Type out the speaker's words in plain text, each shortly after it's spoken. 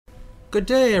Good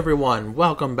day, everyone.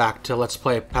 Welcome back to Let's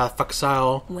Play Path of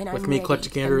Exile with me,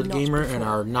 EclecticAndrew the Gamer, and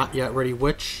our not yet ready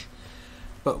witch.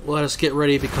 But let us get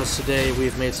ready because today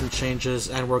we've made some changes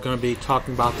and we're going to be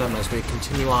talking about them as we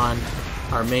continue on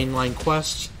our mainline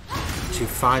quest to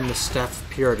find the Staff of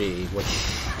Purity, which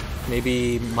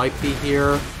might be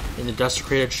here in the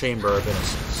Desecrated Chamber of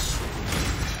Innocence.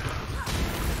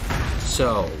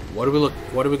 So, what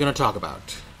are we going to talk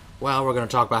about? Well, we're going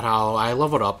to talk about how I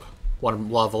leveled up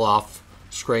one level off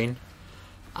screen.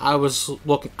 I was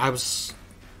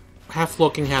half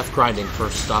looking, half grinding for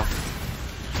stuff.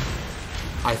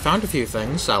 I found a few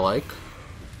things I like.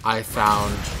 I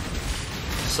found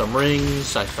some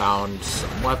rings, I found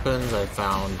some weapons, I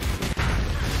found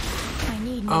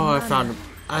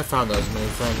I found those many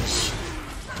things.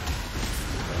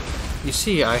 You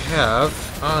see, I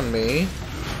have on me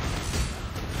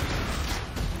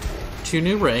 2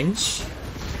 new rings,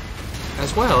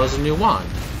 as well as a new wand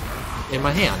in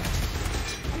my hand,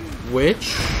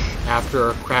 which,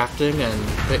 after crafting and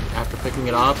after picking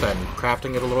it up and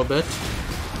crafting it a little bit,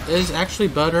 is actually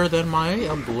better than my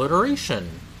obliteration.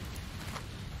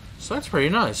 So that's pretty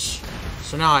nice.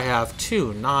 So now I have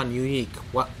 2 non-unique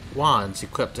wands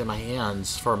equipped in my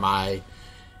hands for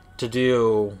to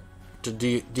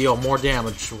deal more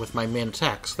damage with my main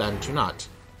attacks than to not.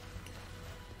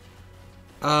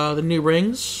 The new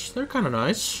rings, they're kind of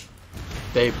nice.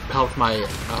 They helped my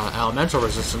elemental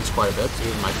resistance quite a bit,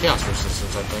 even my chaos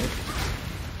resistance, I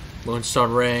think.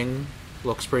 Moonstone ring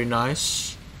looks pretty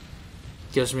nice.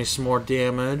 Gives me some more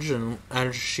damage and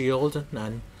energy shield.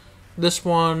 And this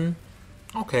one,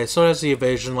 okay, so has the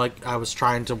evasion. Like, I was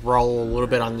trying to roll a little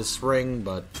bit on this ring,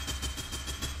 but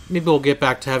maybe we'll get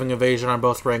back to having evasion on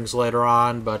both rings later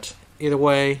on. But either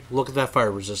way, look at that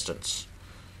fire resistance.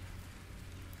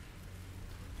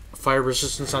 Fire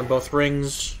resistance on both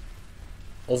rings.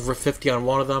 Over 50 on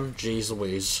one of them. Jeez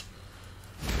Louise.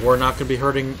 We're not going to be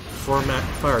hurting for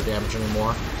fire damage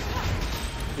anymore,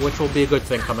 which will be a good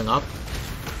thing coming up.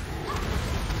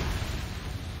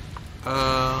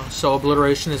 So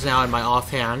obliteration is now in my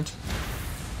offhand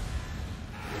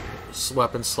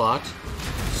weapon slot.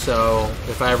 So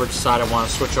if I ever decide I want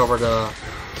to switch over to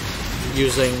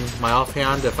using my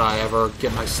offhand, if I ever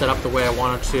get my setup the way I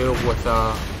wanted to, with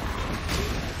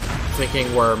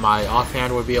thinking where my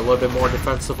offhand would be a little bit more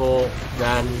defensible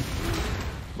than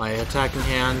my attacking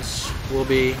hands will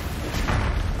be,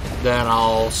 then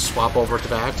I'll swap over to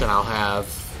that, and I'll have,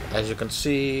 as you can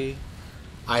see,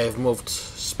 I have moved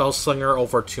Spellslinger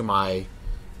over to my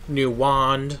new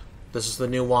wand. This is the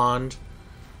new wand.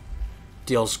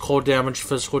 Deals cold damage,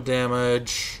 physical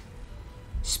damage,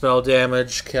 spell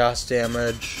damage, chaos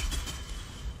damage.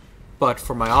 But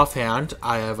for my offhand,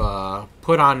 I have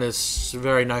put on this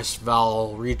very nice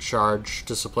Val Recharge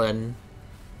Discipline,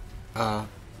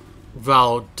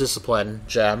 Val Discipline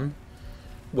gem,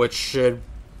 which should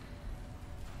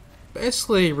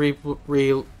basically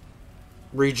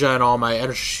regen all my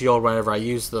energy shield whenever I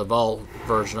use the Val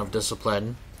version of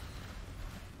Discipline,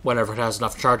 whenever it has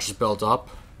enough charges built up.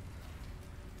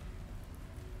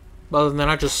 Other than that,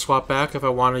 I just swap back. If I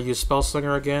want to use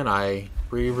Spellslinger again, I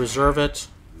reserve it.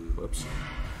 Whoops.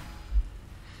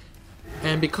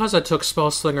 And because I took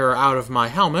Spellslinger out of my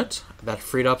helmet, that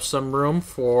freed up some room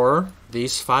for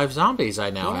these 5 zombies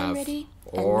I now have.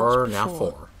 Or now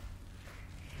 4.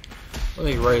 Let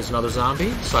me raise another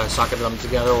zombie. So I socketed them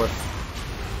together with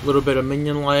a little bit of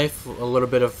minion life, a little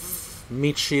bit of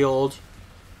meat shield.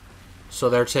 So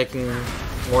they're taking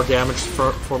more damage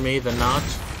for me than not.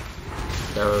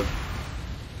 They're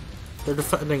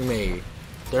defending me.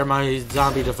 They're my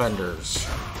zombie defenders.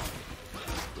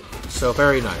 So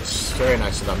very nice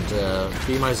of them to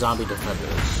be my zombie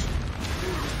defenders.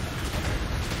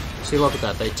 See, look at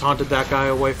that. They taunted that guy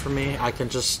away from me. I can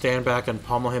just stand back and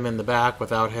pummel him in the back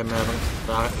without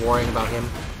worrying about him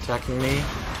attacking me.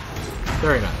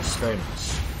 Very nice, very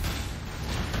nice.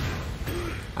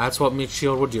 That's what Meat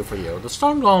Shield would do for you. The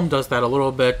Stone Golem does that a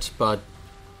little bit, but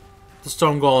the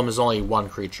Stone Golem is only 1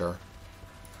 creature.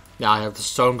 Now I have the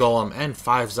Stone Golem and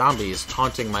 5 zombies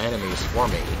taunting my enemies for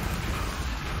me.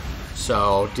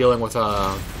 So dealing with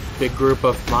a big group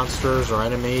of monsters or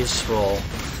enemies will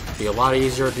be a lot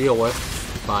easier to deal with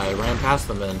by running past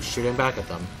them and shooting back at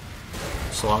them,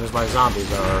 so long as my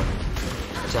zombies are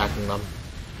attacking them.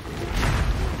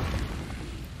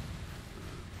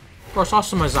 Of course,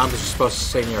 also my zombies are supposed to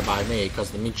stay nearby me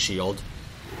because the meat shield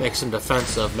makes them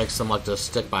defensive, makes them like to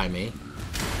stick by me.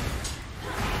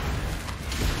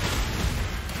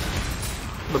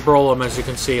 The Brolem, as you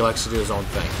can see, likes to do his own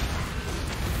thing.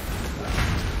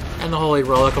 And the Holy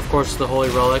Relic, of course, the Holy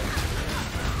Relic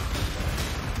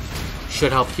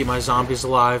should help keep my zombies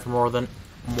alive more than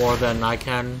I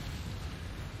can,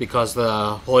 because the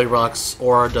Holy Relics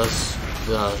aura does,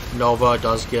 the Nova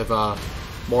does give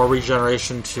more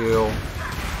regeneration to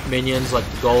minions like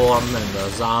the Golem and the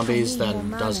zombies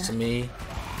than it does to me.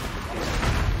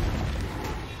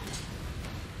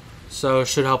 So it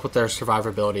should help with their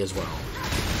survivability as well.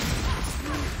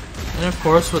 And of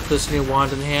course, with this new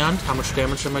wand in hand, how much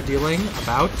damage am I dealing?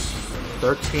 About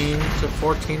 13 to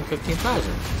 14,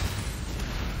 15,000.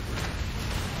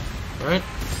 Right?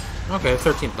 Okay,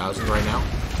 13,000 right now.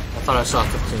 I thought I saw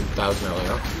 15,000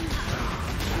 earlier.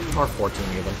 Or 14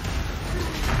 even.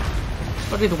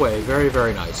 But either way, very,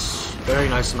 very nice. Very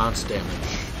nice amounts of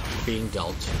damage being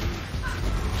dealt.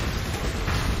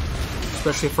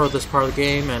 Especially for this part of the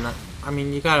game, and I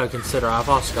mean, you gotta consider, I've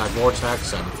also got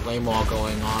Vortex and Flame Wall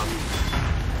going on.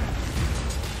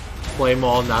 Flame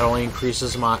Wall not only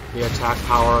increases the attack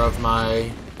power of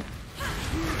my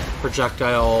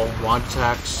projectile wand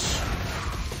attacks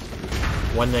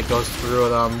when it goes through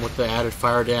them with the added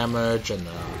fire damage, and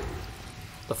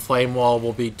the Flame Wall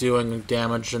will be doing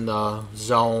damage in the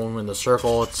zone, in the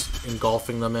circle it's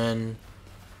engulfing them in.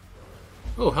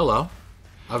 Oh, hello.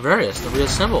 Avarius, the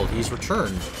reassembled. He's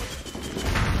returned.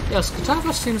 Yes,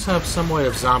 Kitava seems to have some way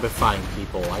of zombifying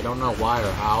people. I don't know why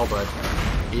or how, but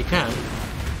he can.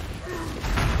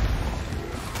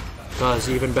 Because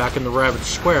even back in the Ravaged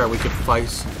Square, we could fight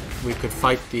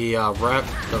the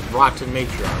rotten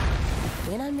matriarch.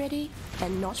 When I'm ready,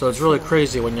 and not so it's really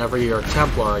crazy whenever you're a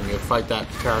Templar and you fight that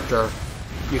character.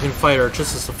 You can fight her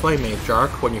just as a Flame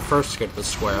Matriarch when you first get to the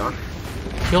square,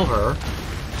 kill her,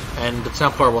 and the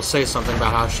Templar will say something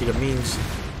about how she demeans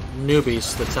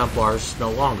newbies to the Templars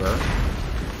no longer.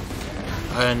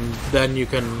 And then you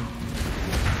can,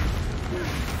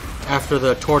 after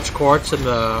the Torch Courts and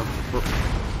the...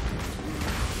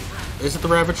 Is it the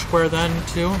Ravaged Square then,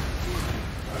 too?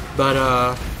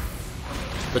 But,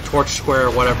 the Torch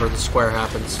Square, whatever the square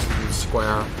happens in the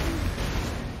square,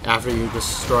 after you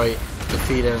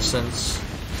defeat Innocence,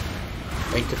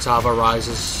 and Kitava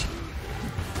rises,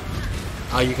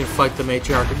 you can fight the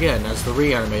Matriarch again as the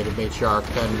reanimated Matriarch,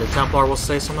 and the Templar will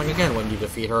say something again when you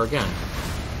defeat her again.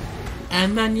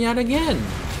 And then yet again,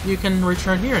 you can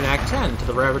return here in Act 10 to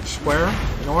the Ravaged Square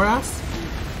in Orath,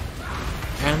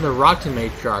 and the rotten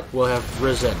Matriarch will have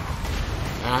risen.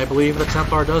 And I believe the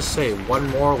Templar does say one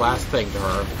more last thing to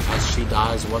her as she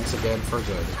dies once again for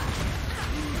good.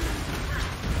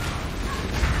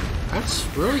 That's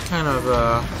really kind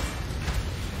of,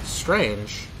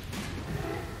 strange.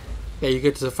 Yeah, you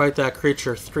get to fight that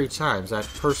creature 3 times, that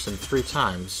person 3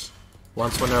 times.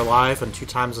 Once when they're alive and 2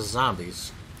 times as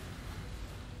zombies.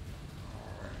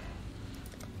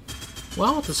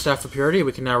 Well, with the Staff of Purity,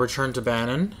 we can now return to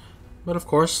Bannon. But of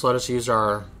course, let us use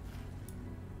our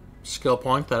skill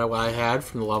point that I had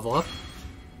from the level up.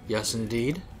 Yes,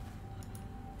 indeed.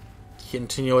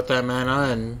 Continue with that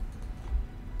mana and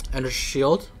Energy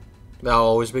Shield. That'll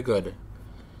always be good.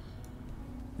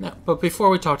 Now, but before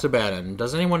we talk to Bannon,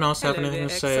 does anyone else have anything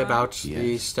to say about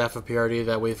the Staff of Purity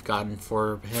that we've gotten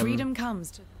for him? Freedom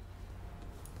comes.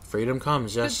 Freedom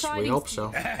comes, yes, we hope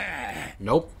so.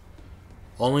 Nope.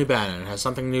 Only Bannon has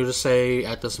something new to say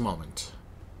at this moment.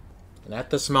 And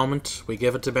at this moment, we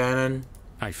give it to Bannon.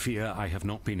 I fear I have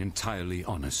not been entirely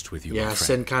honest with you, yeah,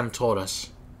 Sin kind of told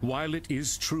us. While it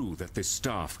is true that this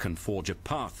staff can forge a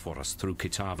path for us through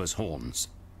Kitava's horns,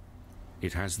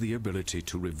 it has the ability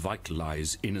to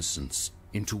revitalize Innocence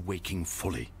into waking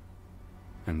fully.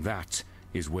 And that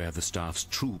is where the staff's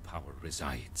true power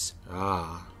resides.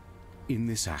 Ah. In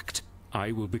this act,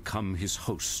 I will become his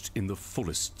host in the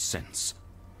fullest sense.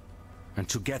 And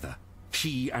together,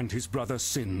 he and his brother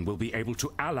Sin will be able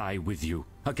to ally with you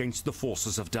against the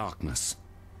forces of darkness.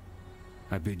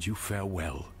 I bid you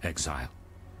farewell, Exile,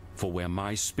 for where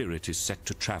my spirit is set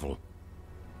to travel,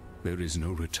 there is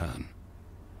no return.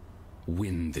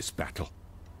 Win this battle.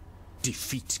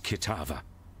 Defeat Kitava.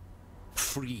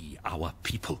 Free our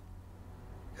people.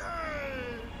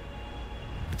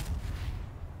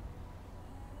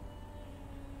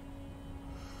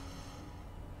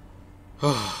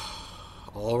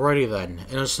 Alrighty then,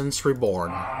 Innocence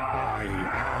Reborn. I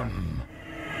am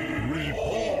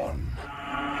reborn.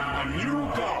 A new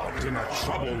god in a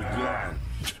troubled land.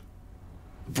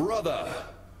 Brother,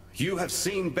 you have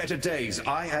seen better days,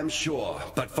 I am sure.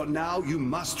 But for now, you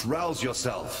must rouse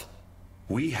yourself.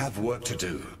 We have work to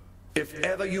do. If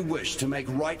ever you wish to make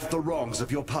right the wrongs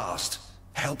of your past,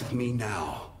 help me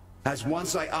now. As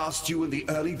once I asked you in the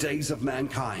early days of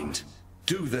mankind.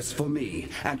 Do this for me,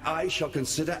 and I shall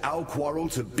consider our quarrel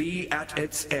to be at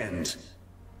its end.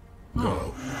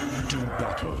 Go, do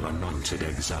battle, anointed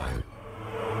Exile.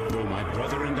 though my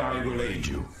brother and I will aid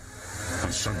you.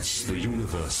 And since the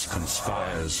universe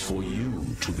conspires for you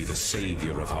to be the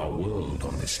savior of our world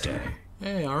on this day.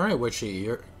 Hey, alright, Witchy.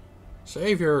 You're...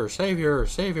 Savior, savior,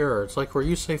 savior. It's like where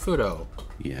you say Fudo.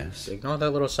 Yes? Ignore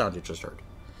that little sound you just heard.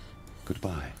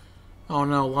 Goodbye. Oh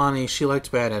no, Lonnie, she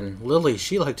liked Bannon. Lily,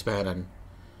 she liked Bannon.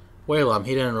 Whalem,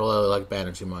 he didn't really like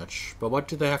Bannon too much. But what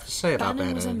do they have to say about Bannon?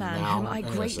 Bannon was a man now whom I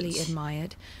greatly Innocence?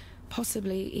 admired,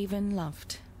 possibly even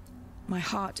loved. My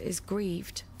heart is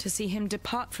grieved to see him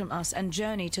depart from us and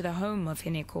journey to the home of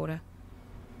Hinekorda.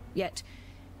 Yet,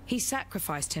 he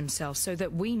sacrificed himself so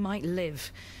that we might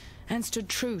live, and stood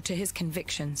true to his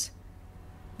convictions.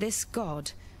 This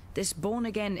god, this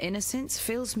born-again innocence,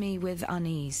 fills me with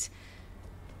unease.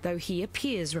 Though he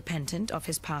appears repentant of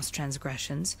his past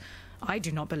transgressions, I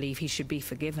do not believe he should be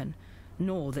forgiven,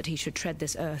 nor that he should tread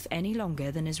this earth any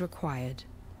longer than is required.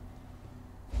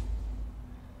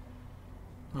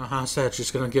 Said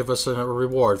she's going to give us a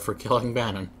reward for killing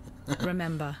Bannon.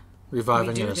 Remember, Reviving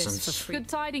we do Innocence. this for free. Good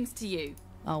tidings to you.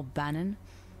 Oh, Bannon.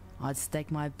 I'd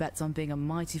stake my bets on being a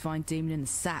mighty fine demon in the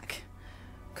sack.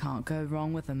 Can't go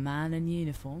wrong with a man in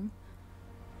uniform.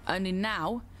 Only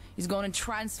now, he's gone and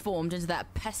transformed into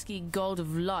that pesky god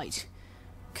of light.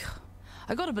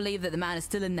 I gotta believe that the man is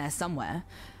still in there somewhere,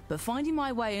 but finding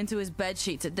my way into his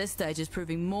bedsheets at this stage is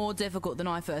proving more difficult than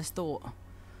I first thought.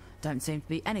 Don't seem to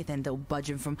be anything that'll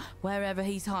budge him from wherever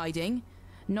he's hiding.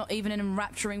 Not even an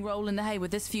enrapturing roll in the hay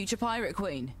with this future pirate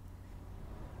queen.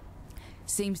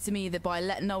 Seems to me that by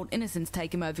letting old Innocence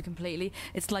take him over completely,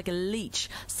 it's like a leech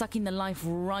sucking the life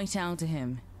right out of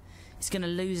him. He's gonna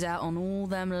lose out on all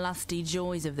them lusty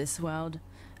joys of this world,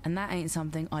 and that ain't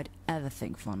something I'd ever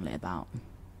think fondly about.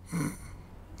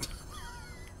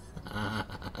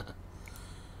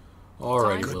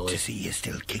 Alrighty, Good Lily. to see you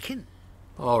still kicking.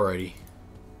 Alrighty.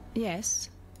 Yes.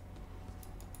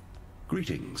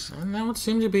 Greetings. And that would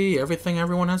seem to be everything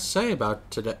everyone has to say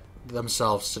about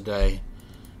themselves today.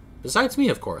 Besides me,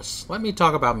 of course. Let me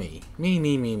talk about me. Me.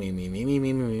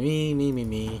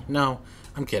 No,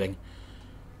 I'm kidding.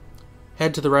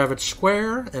 Head to the Ravaged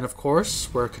Square, and of course,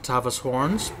 where Kitava's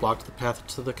horns blocked the path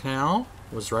to the canal,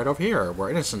 was right over here, where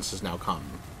Innocence has now come.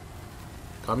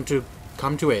 Come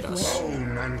to aid us.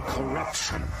 Wrong and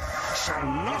corruption shall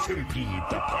not impede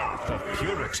the path of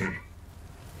purity.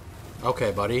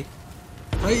 Okay, buddy.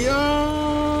 Hiya!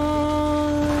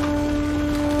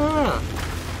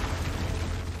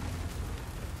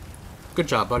 Good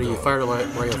job, buddy. You fired a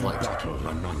ray of light. Battle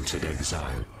anointed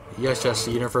exile. Yes,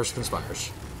 the universe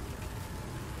conspires.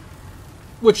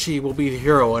 Witchy will be the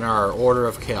hero in our Order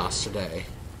of Chaos today.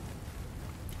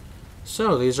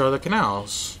 So, these are the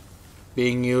canals.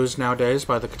 Being used nowadays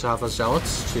by the Kitava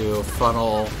Zealots to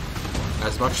funnel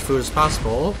as much food as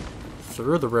possible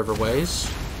through the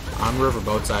riverways, on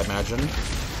riverboats, I imagine,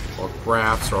 or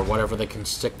rafts, or whatever they can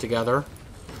stick together,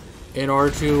 in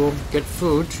order to get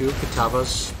food to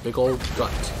Kitava's big old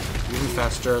gut, even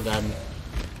faster than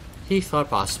he thought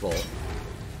possible.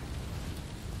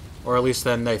 Or at least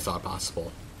than they thought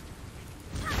possible.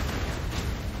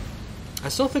 I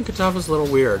still think Kitava's a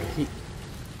little weird.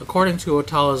 According to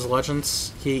Otala's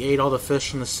legends, he ate all the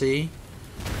fish in the sea,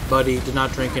 but he did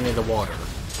not drink any of the water.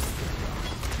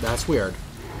 That's weird.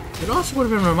 It also would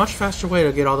have been a much faster way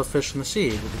to get all the fish in the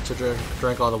sea, to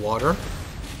drink all the water,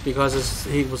 because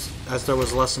as there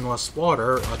was less and less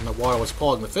water, and the water was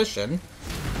pulling the fish in,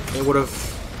 it would have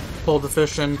pulled the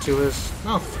fish into his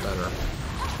mouth better.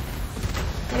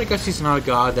 But I guess he's not a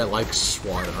god that likes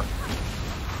water.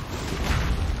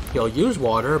 He'll use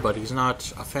water, but he's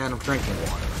not a fan of drinking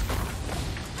water.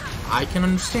 I can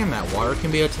understand that. Water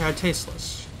can be a tad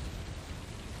tasteless.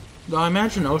 Though I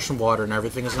imagine ocean water and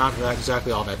everything is not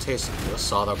exactly all that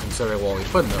tasteless, although considering what we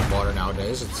put in the water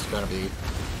nowadays, it's gonna be a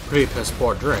pretty piss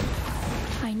poor drink.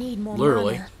 I need more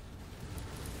Literally. mana.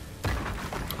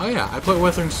 Oh yeah, I put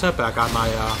Withering Setback on my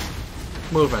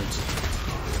movement.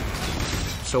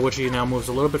 So Witchy now moves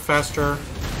a little bit faster,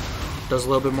 does a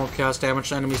little bit more chaos damage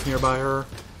to enemies nearby her.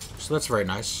 So that's very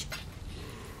nice.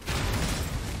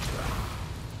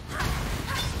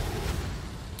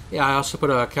 Yeah, I also put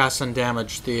a cast and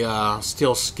damage, the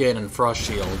Steel Skin and Frost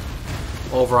Shield,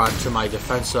 over onto my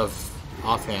defensive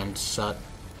offhand set.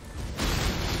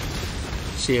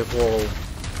 See if we'll...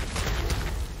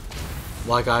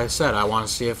 Like I said, I want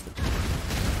to see if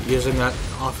using that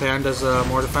offhand as a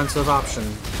more defensive option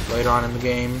later on in the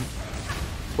game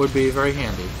would be very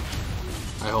handy.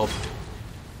 I hope.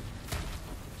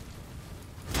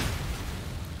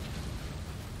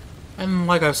 And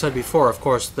like I've said before, of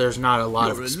course, there's not a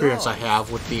lot of experience I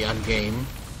have with the end game.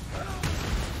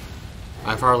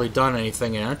 I've hardly done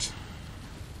anything in it.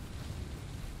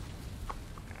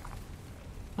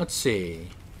 Let's see.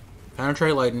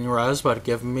 Penetrate lightning res, but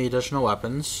give me additional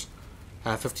weapons.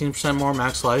 Have 15% more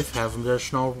max life. Have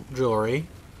additional jewelry.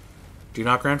 Do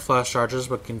not grant flash charges,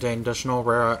 but contain additional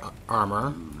rare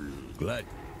armor. Glad.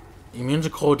 Immune to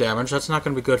cold damage. That's not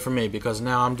going to be good for me, because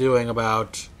now I'm doing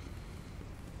about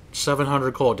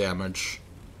 700 cold damage.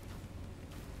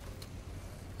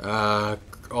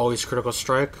 Always critical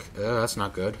strike. That's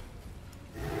not good.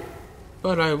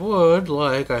 But I would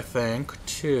like, I think,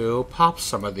 to pop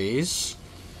some of these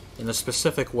in a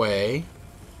specific way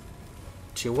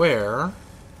to where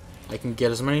I can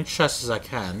get as many chests as I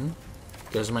can,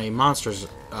 get as many monsters,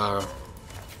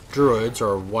 druids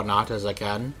or whatnot as I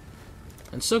can,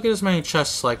 and still get as many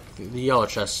chests like the yellow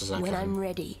chests as I can. When I'm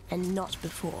ready, and not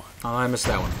before. Oh, I missed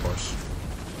that one, of course.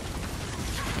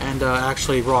 And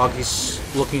actually, Rog, he's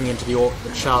looking into the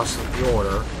Chalice of the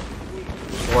Order.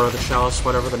 Order of the Chalice,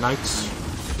 whatever, the Knights?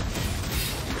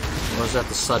 Or is that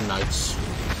the Sun Knights?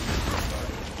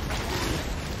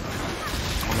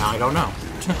 Well, now I don't know.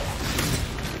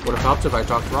 Would have helped if I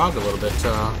talked to Rog a little bit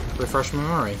to refresh my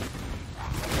memory.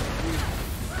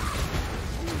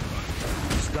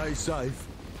 Stay safe.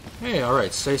 Hey,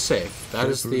 alright, stay safe. That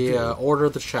is the Order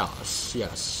of the Chalice,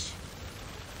 yes.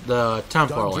 The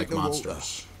Templar-like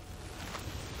monsters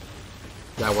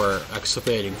that we're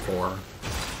excavating for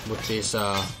with these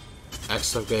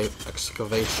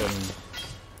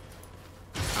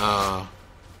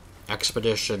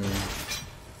expedition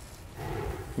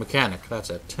mechanic. That's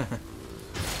it.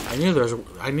 I knew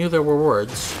there were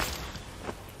words.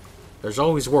 There's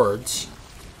always words.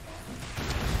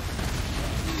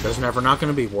 There's never not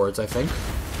going to be words, I think.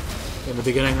 In the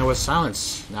beginning there was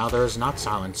silence. Now there is not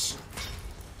silence.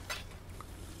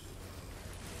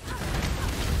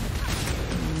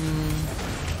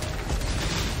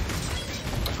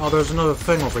 Oh, there's another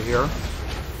thing over here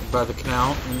by the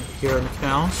canal, here in the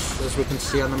canals, as we can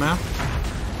see on the map.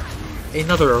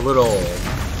 Another little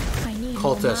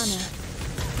cultist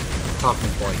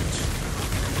talking point.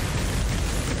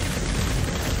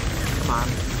 Come on,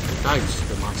 die,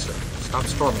 stupid monster. Stop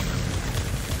storming them.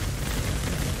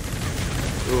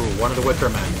 Ooh, one of the Wicker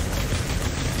Men.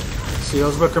 See,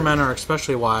 those Wicker Men are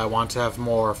especially why I want to have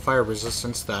more fire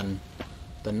resistance than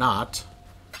not.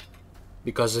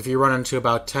 Because if you run into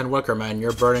about 10 Wicker Men,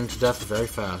 you're burning to death very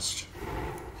fast.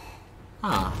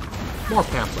 Ah, more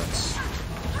pamphlets.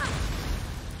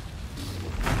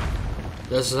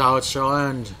 This is how it shall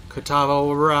end. Kitava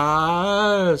will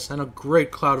rise, and a great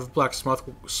cloud of black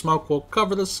smoke will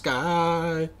cover the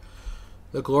sky.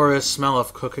 The glorious smell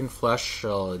of cooking flesh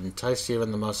shall entice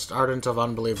even the most ardent of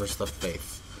unbelievers to the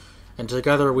faith. And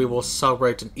together we will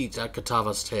celebrate and eat at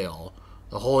Kitava's tale,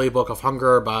 the holy book of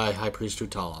hunger by High Priest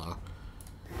Utala.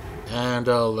 And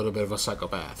a little bit of a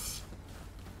psychopath.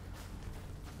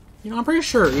 You know, I'm pretty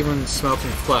sure even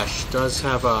smoking flesh does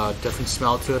have a different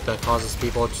smell to it that causes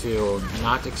people to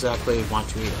not exactly want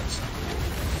to eat it.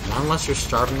 Not unless you're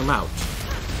starving them out.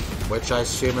 Which I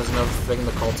assume is another thing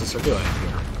the cultists are doing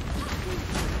here.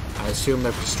 I assume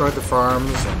they've destroyed the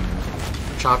farms and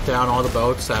chopped down all the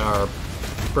boats that are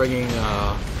bringing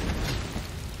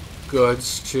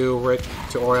goods to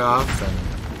Orioth, and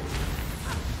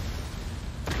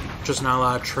just not a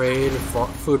lot of trade for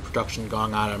food production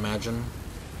going on, I imagine.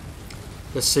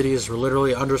 This city is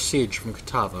literally under siege from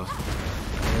Kitava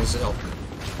and his ilk,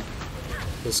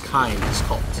 his kind, his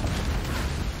cult.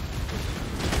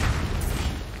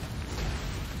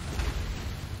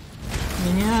 I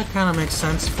mean, yeah, it kind of makes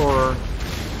sense for,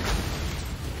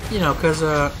 you know, because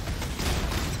the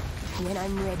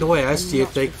way I see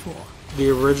it, the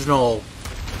original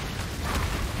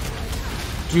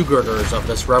do-gooders of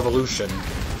this revolution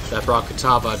that brought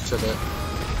Kitava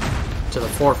to the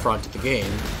forefront of the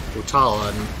game,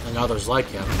 Utala and others like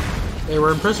him, they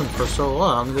were imprisoned for so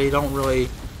long they don't really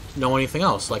know anything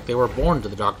else. Like, they were born to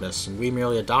the darkness and we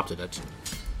merely adopted it,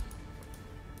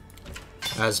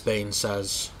 as Bane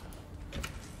says.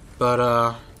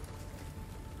 But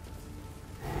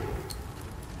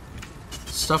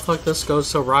stuff like this goes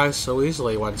so awry so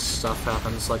easily when stuff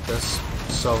happens like this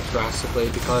so drastically,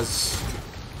 because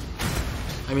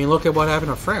I mean, look at what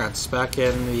happened to France back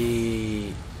in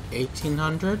the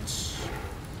 1800s?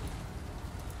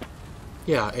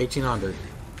 Yeah, 1800.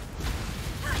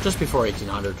 Just before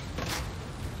 1800.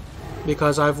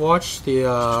 Because I've watched the,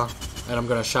 and I'm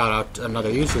gonna shout out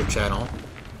another YouTube channel,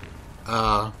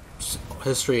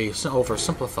 History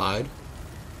Oversimplified.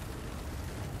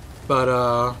 But,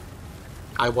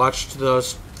 I watched the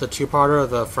two-parter of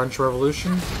the French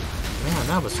Revolution. Man,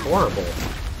 that was horrible.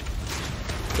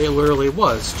 It literally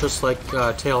was, just like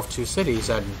Tale of Two Cities,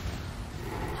 and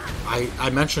I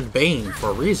mentioned Bane for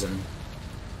a reason.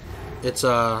 it's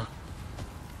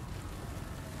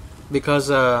because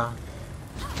the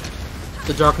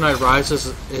Dark Knight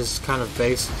Rises is kind of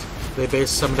based. They base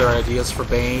some of their ideas for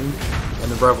Bane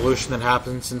and the revolution that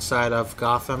happens inside of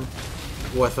Gotham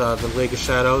with the League of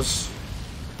Shadows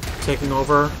taking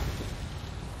over,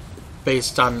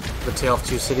 based on the Tale of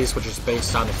Two Cities, which is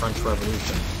based on the French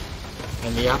Revolution,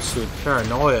 and the absolute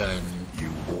paranoia and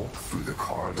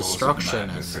destruction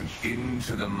and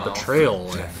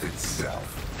betrayal and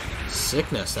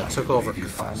sickness that took over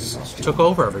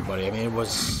everybody. I mean, it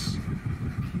was.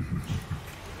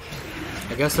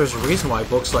 I guess there's a reason why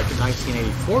books like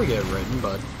 1984 get written,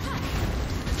 but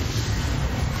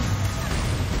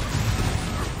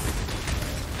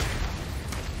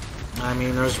I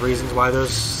mean, there's reasons why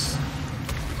there's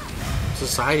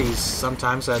societies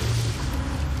sometimes that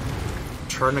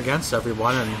turn against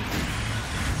everyone, and it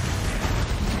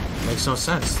makes no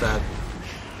sense. That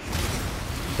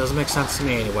doesn't make sense to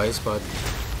me anyways, but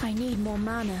I need more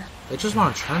mana. They just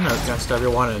want to turn against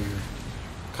everyone and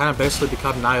kind of basically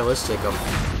become nihilistic of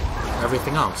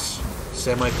everything else.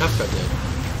 Same way Kefka did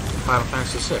in Final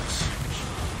Fantasy VI.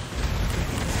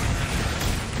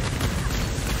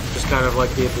 Just kind of like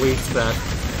the belief that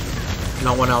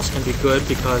no one else can be good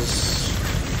because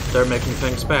they're making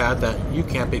things bad, that you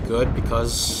can't be good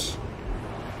because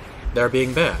they're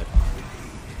being bad.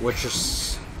 Which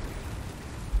is...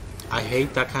 I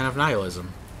hate that kind of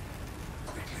nihilism.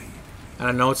 And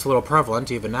I know it's a little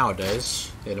prevalent even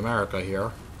nowadays in America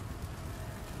here.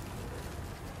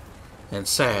 And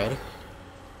sad.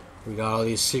 We got all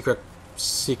these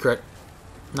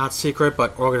not secret,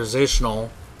 but organizational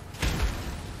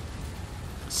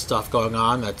stuff going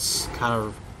on that's kind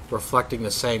of reflecting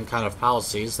the same kind of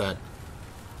policies that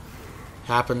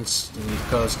happens in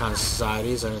those kind of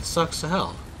societies, and it sucks to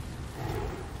hell.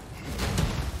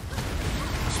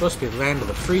 It's supposed to be the land of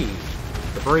the free,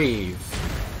 the brave,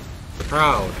 the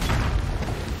proud.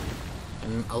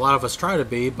 And a lot of us try to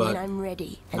be, but I'm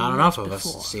ready, not enough of us,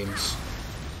 it seems.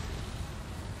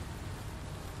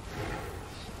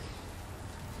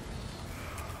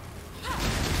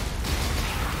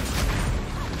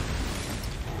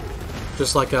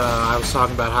 Just like I was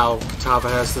talking about how Kitava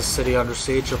has this city under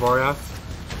siege of Oriath,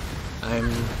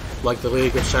 and like the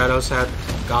League of Shadows had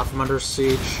Gotham under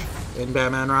siege in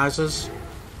Batman Rises,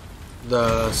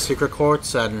 the Secret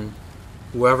Courts and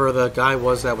whoever the guy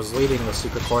was that was leading the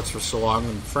Secret Courts for so long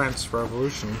in France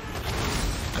Revolution.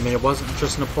 I mean, it wasn't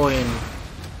just Napoleon.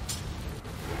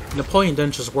 Napoleon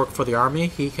didn't just work for the army,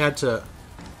 he had to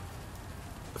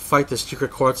fight the Secret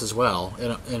Courts as well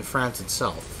in France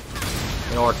itself,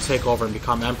 in order to take over and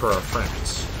become Emperor of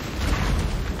France.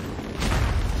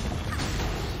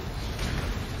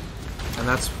 And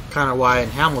that's kind of why in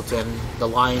Hamilton, the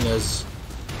line is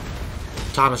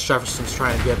Thomas Jefferson's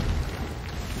trying to get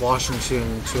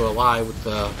Washington to ally with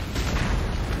the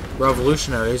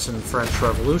revolutionaries in the French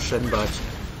Revolution, but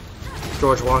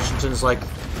George Washington's like,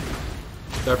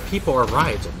 their people are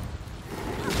rioting.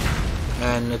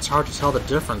 And it's hard to tell the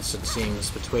difference, it seems,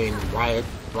 between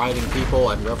rioting people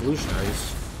and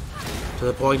revolutionaries, to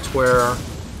the point where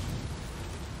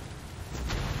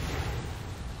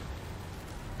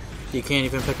you can't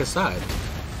even pick a side.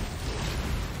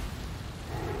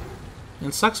 And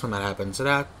it sucks when that happens. It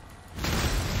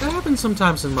happens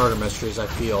sometimes in murder mysteries, I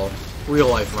feel.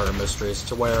 Real-life murder mysteries,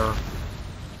 to where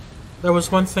there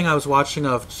was one thing I was watching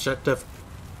of Detective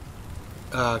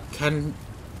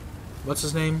what's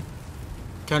his name?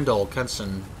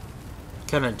 Kennington.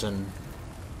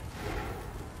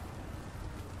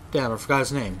 Damn, I forgot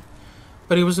his name.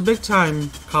 But he was a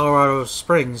big-time Colorado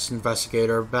Springs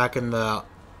investigator back in the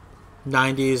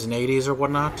 90s and 80s or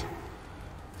whatnot.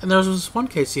 And there was this one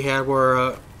case he had where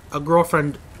a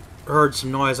girlfriend heard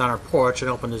some noise on her porch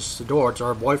and opened the door to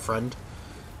her boyfriend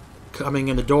coming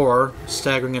in the door,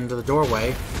 staggering into the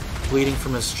doorway, bleeding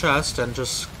from his chest and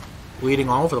just bleeding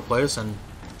all over the place, and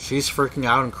she's freaking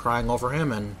out and crying over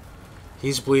him, and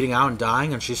he's bleeding out and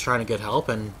dying, and she's trying to get help,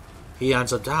 and he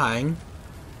ends up dying.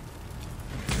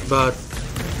 But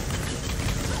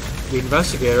the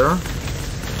investigator,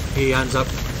 he ends up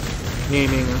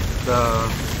naming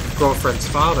the girlfriend's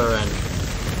father and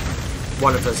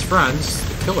one of his friends,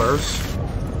 the killers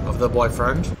of the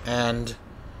boyfriend, and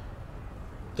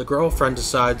the girlfriend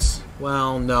decides,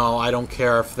 well, no, I don't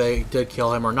care if they did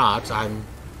kill him or not.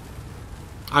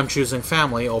 I'm choosing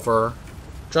family over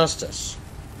justice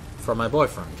for my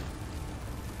boyfriend.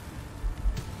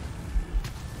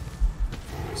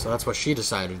 So that's what she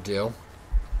decided to do.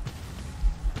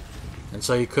 And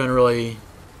so you couldn't really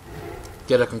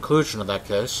get a conclusion of that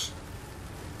case.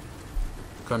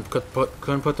 Couldn't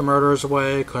put the murderers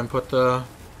away, couldn't put the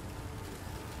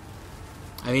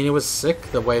I mean, it was sick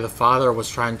the way the father was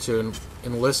trying to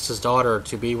enlist his daughter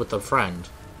to be with a friend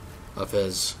of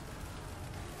his.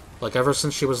 Like, ever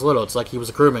since she was little, it's like he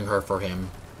was grooming her for him.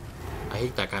 I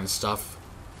hate that kind of stuff.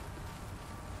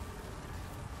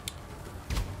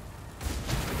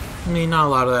 I mean, not a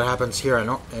lot of that happens here in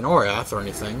Oriath or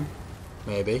anything.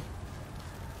 Maybe.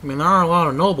 I mean, there are a lot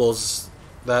of nobles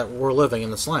that were living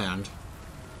in this land.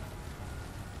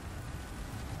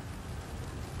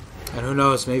 And who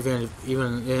knows, maybe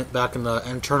even back in the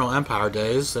Internal Empire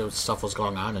days, there was stuff was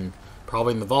going on, and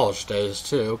probably in the Volge days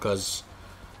too, because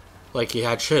like he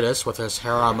had Chittis with his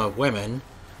harem of women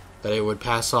that he would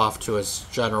pass off to his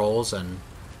generals and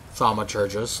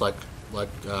thaumaturges like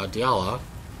Diala.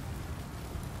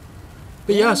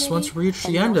 But yes, once we reach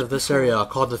the end of this area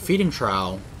called the Feeding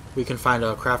Trowel, we can find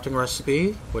a crafting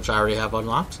recipe, which I already have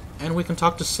unlocked, and we can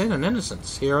talk to Sin and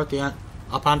Innocence here at the end,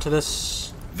 up onto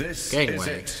this gangway. Is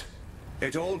it.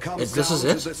 It all comes This is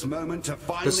down it? to this moment to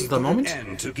finally This is the put moment? an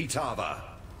end to Kitava.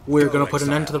 We're Go, going to put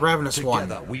an end to the Exile. Ravenous One.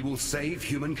 Together we will save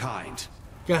humankind.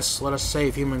 Yes, let us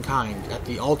save humankind at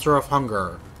the altar of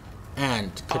hunger.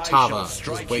 And I shall Kitava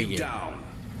strike is you waiting. down.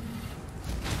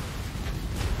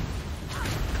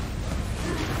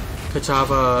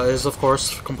 Kitava is, of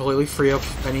course, completely free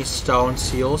of any stone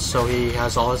seals, so he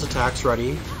has all his attacks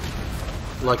ready,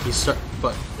 like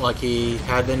he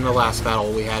had in the last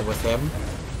battle we had with him.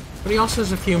 But he also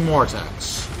has a few more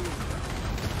attacks.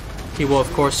 He will,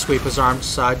 of course, sweep his arms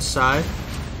side to side.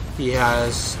 He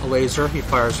has a laser. He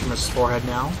fires from his forehead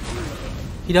now.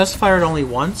 He does fire it only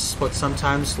once, but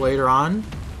sometimes later on,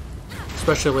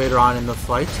 especially later on in the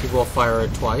fight, he will fire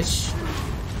it twice.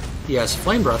 He has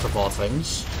Flame Breath, of all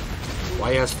things.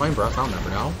 Why he has Flame Breath, I'll never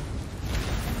know.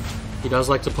 He does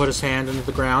like to put his hand into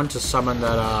the ground to summon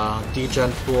that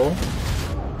degen pool.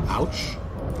 Ouch.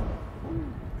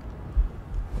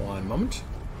 One moment.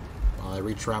 While I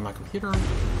reach around my computer.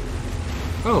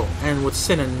 Oh, and with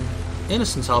Sin and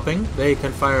Innocence helping, they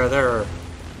can fire their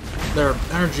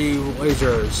energy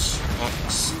lasers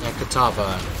at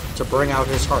Kitava to bring out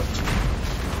his heart.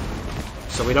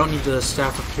 So we don't need the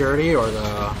Staff of Purity or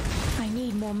the I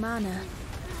need more mana.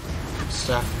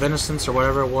 Staff of Innocence or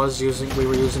whatever it was we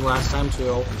were using last time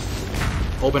to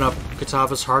open up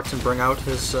Kitava's heart and bring out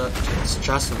his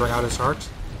chest and bring out his heart.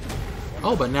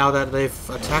 Oh, but now that they've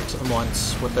attacked him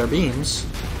once with their beams,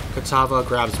 Kitava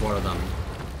grabs one of them.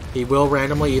 He will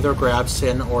randomly either grab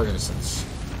Sin or Innocence.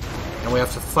 And we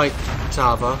have to fight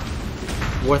Kitava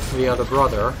with the other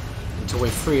brother until we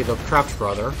free the trapped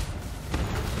brother.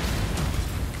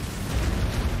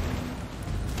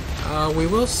 We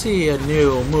will see a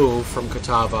new move from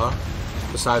Kitava,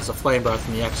 besides the Flame Breath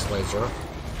and the X-Laser.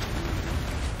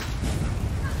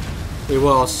 We will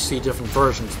also see different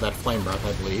versions of that Flame Breath,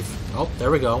 I believe. Oh,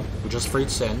 there we go. We just freed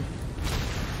Sin.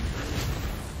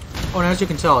 Oh, and as you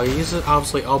can tell, he uses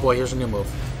obviously... Oh boy, here's a new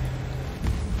move.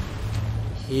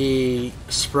 He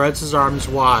spreads his arms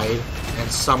wide and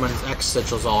summons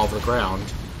X-Sigils all over the ground.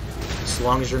 As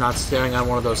long as you're not standing on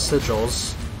one of those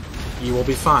sigils, you will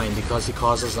be fine, because he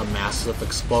causes a massive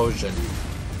explosion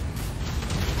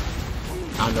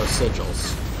on those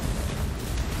sigils.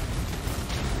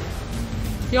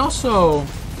 He also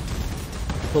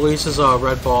releases a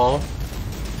red ball,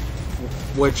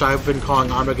 which I've been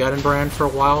calling Armageddon Brand for a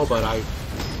while, but I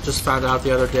just found out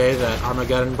the other day that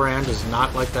Armageddon Brand is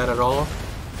not like that at all.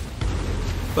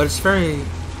 But it's very...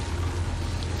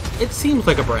 It seems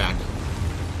like a brand,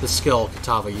 the skill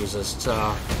Kitava uses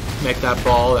to make that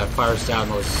ball that fires down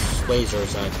those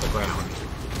lasers at the ground.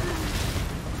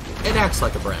 It acts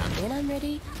like a brand. When I'm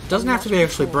ready, It doesn't have to be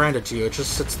actually branded to you, it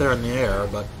just sits there in the air,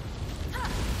 but...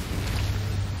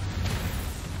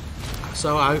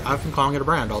 So I've been calling it a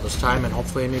brand all this time, and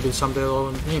hopefully maybe someday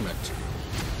they'll name it.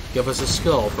 Give us a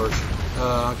skill version,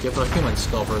 give a human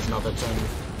skill version of it,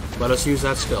 and let us use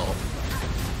that skill.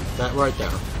 That right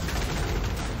there.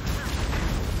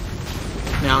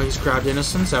 Now he's grabbed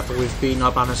Innocence after we've beaten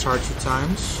up on his heart 2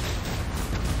 times.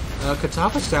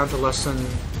 Kitava's down to less than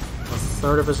a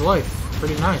third of his life.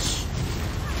 Pretty nice.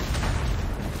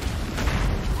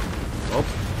 Oh,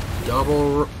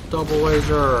 double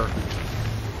laser.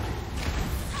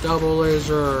 Double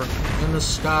laser in the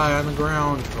sky, on the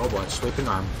ground. Oh boy, sweeping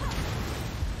arm.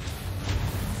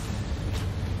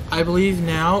 I believe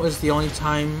now is the only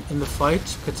time in the fight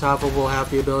Kitava will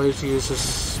have the ability to use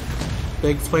his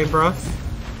big flame breath.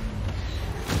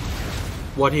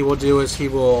 What he will do is he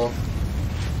will,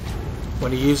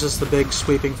 when he uses the big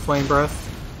sweeping flame breath,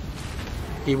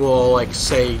 he will, like,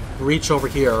 say, reach over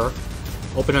here,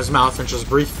 open his mouth and just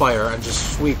breathe fire and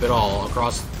just sweep it all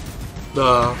across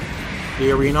the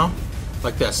arena,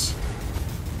 like this,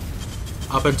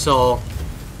 up until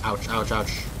Ouch, ouch,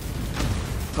 ouch.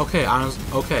 Okay,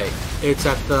 okay. It's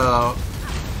at the...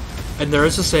 And there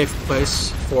is a safe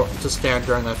place to stand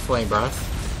during that flame breath.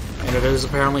 And it is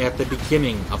apparently at the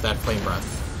beginning of that flame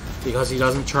breath. Because he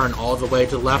doesn't turn all the way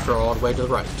to the left or all the way to the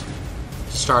right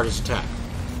to start his attack.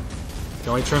 He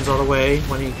only turns all the way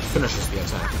when he finishes the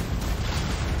attack.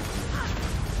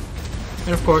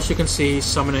 And of course you can see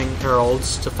summoning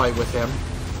heralds to fight with him.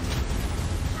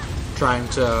 Trying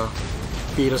to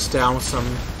beat us down with some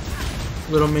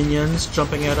little minions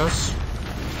jumping at us.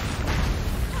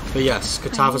 But yes,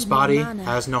 Kitava's body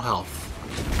has no health.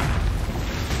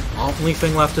 Only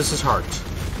thing left is his heart,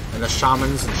 and the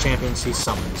shamans and champions he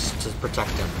summons to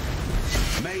protect him.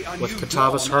 With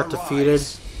Kitava's heart defeated,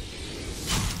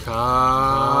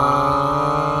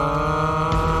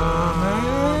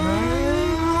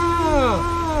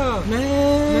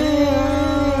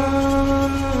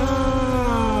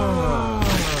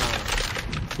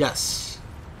 yes.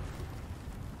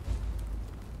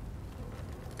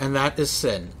 And that is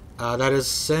Sin. That is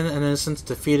Sin and Innocence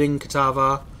defeating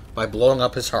Kitava by blowing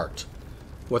up his heart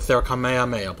with their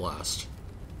Kamehameha Blast.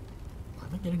 Why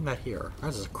am I getting that here? That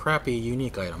is a crappy,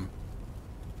 unique item.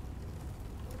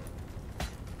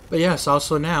 But yes,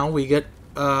 also now we get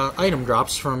item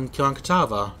drops from killing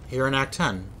Kitava here in Act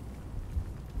 10.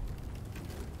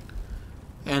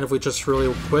 And if we just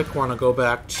really quick want to go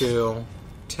back to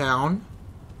town,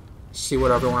 see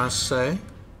what everyone has to say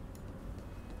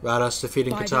about us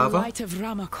defeating Kitava. By the light of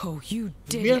Ramako, you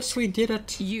did it. Yes, we did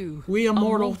it. You, we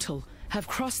immortal, have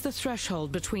crossed the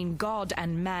threshold between God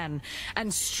and man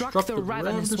and struck the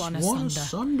Ravenous One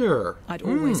asunder. I'd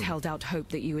always held out hope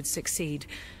that you would succeed,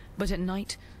 but at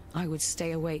night I would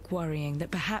stay awake worrying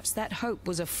that perhaps that hope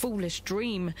was a foolish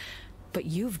dream. But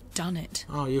you've done it.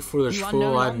 Oh, you foolish you are fool!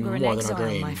 No I'm longer more in than exile, a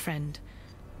dream, my friend.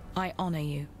 I honor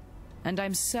you, and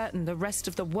I'm certain the rest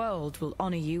of the world will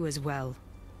honor you as well.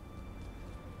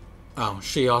 Oh,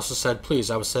 she also said, please,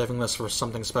 I was saving this for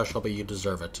something special, but you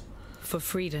deserve it. For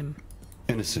freedom.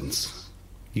 Innocence.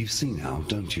 You've seen now,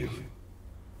 don't you?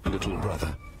 Little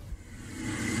brother,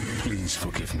 please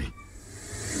forgive me.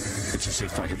 It's as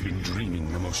if I have been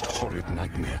dreaming the most horrid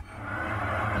nightmare.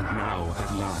 And now,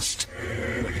 at last,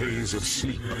 the haze of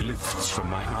sleep lifts from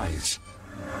my eyes.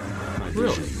 My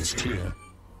vision is clear.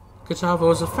 Kitava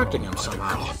was affecting him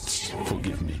somehow. Gods,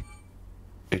 forgive me.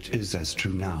 It is as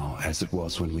true now as it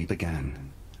was when we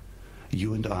began.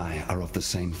 You and I are of the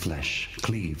same flesh,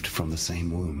 cleaved from the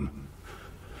same womb.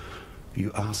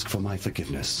 You ask for my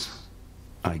forgiveness.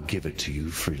 I give it to you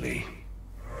freely.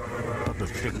 But the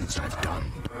things I've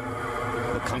done,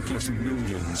 the countless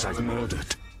millions I've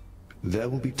murdered. There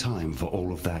will be time for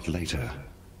all of that later.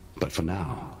 But for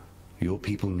now, your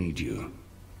people need you.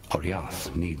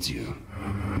 Oriath needs you.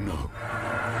 No.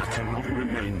 I cannot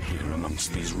remain here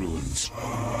amongst these ruins,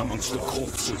 amongst the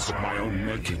corpses of my own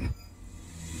making.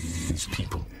 These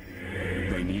people,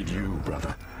 they need you,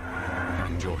 brother.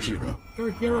 And your hero. You're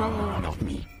a hero. Not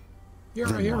me.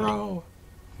 You're a hero.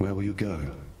 Where will you go?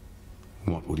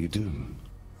 What will you do?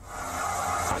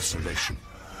 Isolation.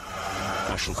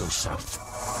 I shall go south.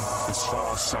 As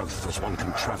far south as one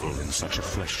can travel in such a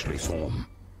fleshly form.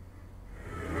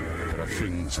 There are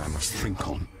things I must think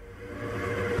on.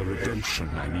 The redemption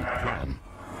I need plan.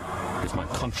 If my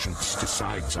conscience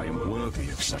decides I am worthy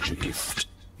of such a gift.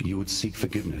 You would seek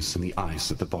forgiveness in the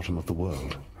ice at the bottom of the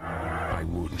world. I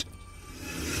would.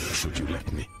 Should you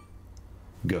let me?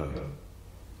 Go.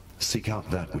 Seek out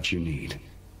that which you need.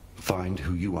 Find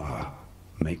who you are.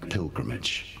 Make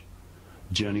pilgrimage.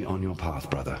 Journey on your path,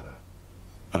 brother.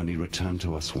 Only return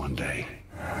to us one day.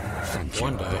 Thank you,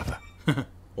 one day. brother.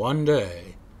 One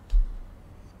day.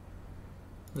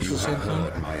 This You is the have same thing?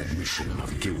 heard my admission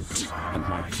of guilt and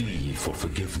my plea for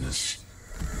forgiveness.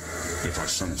 If I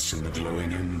sense in the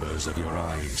glowing embers of your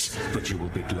eyes that you will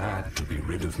be glad to be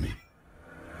rid of me,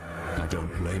 I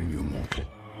don't blame you, mortal.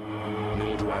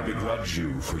 Nor do I begrudge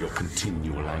you for your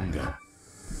continual anger.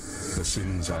 The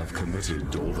sins I've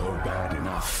committed, although bad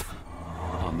enough,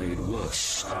 are made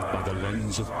worse by the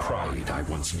lens of pride I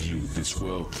once viewed this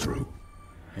world through.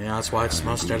 Yeah, that's why it's the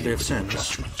most deadly of sins.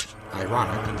 Judgment.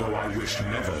 Ironic. And though I wish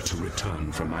never to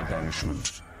return from my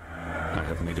banishment, I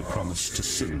have made a promise to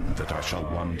sin that I shall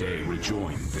one day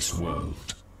rejoin this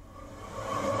world.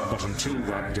 But until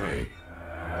that day,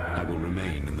 I will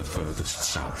remain in the furthest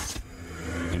south,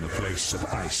 in a place of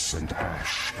ice and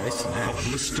ash, Ice and ash. of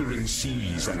blistering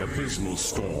seas and abysmal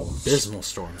storms. Abysmal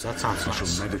storms. That sounds I shall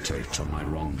nice. meditate on my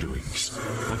wrongdoings,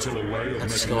 until a way of That's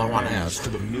making skill I want to amends have.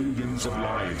 to the millions of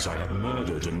lives I have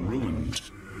murdered and ruined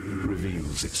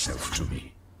reveals itself to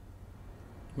me.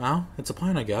 Well, it's a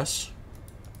plan, I guess.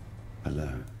 Hello.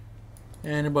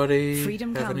 Anybody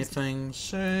Freedom have comes. anything to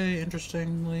say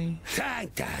interestingly?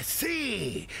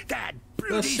 Fantasy! That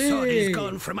bloody Let's sod is see.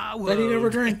 gone from our world. That he never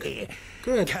drank.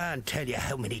 Good. Can't tell you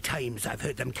how many times I've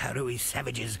heard them Karoi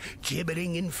savages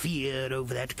gibbering in fear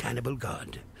over that cannibal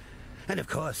god. And of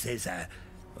course there's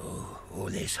all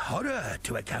this horror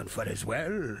to account for as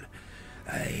well.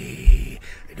 I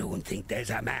don't think there's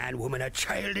a man, woman, or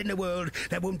child in the world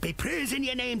that won't be praising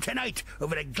your name tonight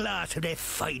over a glass of their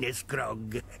finest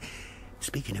grog.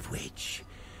 Speaking of which,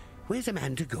 where's a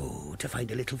man to go to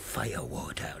find a little fire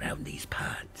water around these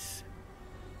parts?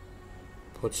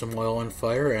 Put some oil on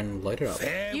fire and light it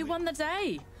up. You won the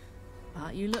day.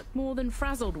 But you look more than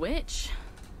frazzled, witch.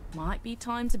 Might be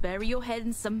time to bury your head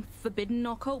in some forbidden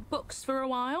occult books for a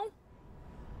while.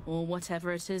 Or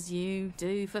whatever it is you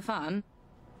do for fun.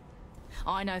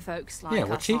 I know folks like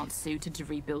us aren't suited to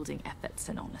rebuilding efforts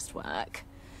and honest work.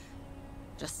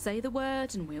 Just say the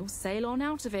word and we'll sail on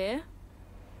out of here.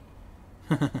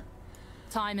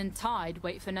 Time and tide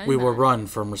wait for no We man. will run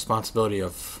from responsibility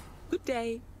of... Good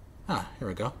day. Ah, here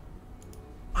we go.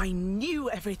 I knew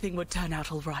everything would turn out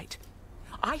all right.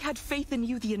 I had faith in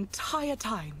you the entire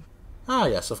time. Ah,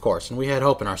 yes, of course. And we had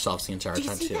hope in ourselves the entire Do you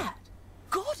time, see too. that?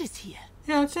 God is here.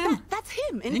 Yeah, it's him. That's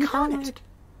him, incarnate.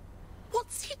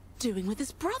 What's he doing with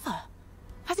his brother?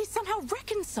 Has he somehow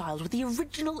reconciled with the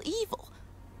original evil?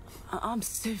 I'm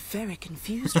so very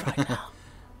confused right now.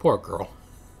 Poor girl.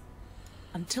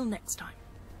 Until next time.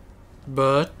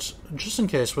 But, just in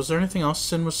case, was there anything else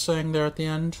Sin was saying there at the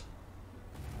end?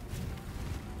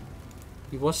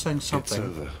 He was saying something.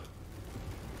 It's over.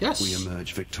 Yes. We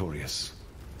emerge victorious.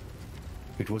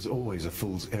 It was always a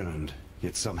fool's errand,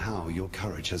 yet somehow your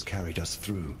courage has carried us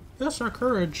through. Yes, our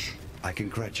courage. I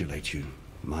congratulate you,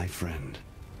 my friend.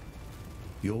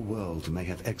 Your world may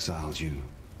have exiled you,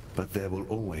 but there will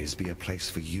always be a place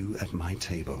for you at my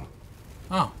table.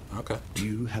 Oh, okay.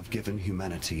 You have given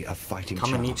humanity a fighting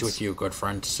chance. Come and eat with you, good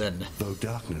friend Sin. Though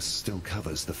darkness still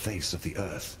covers the face of the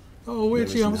earth. Oh,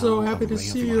 Witchy, I'm so happy to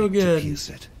see you again.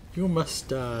 You must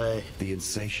die. The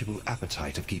insatiable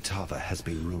appetite of Gitava has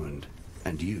been ruined,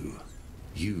 and you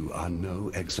are no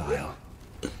exile.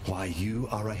 Why, you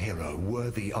are a hero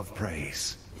worthy of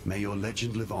praise. May your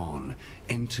legend live on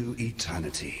into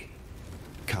eternity.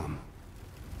 Come,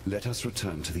 let us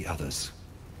return to the others.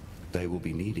 They will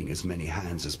be needing as many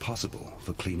hands as possible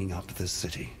for cleaning up this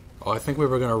city. Oh, I think we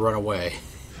were gonna run away.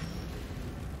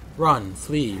 Run,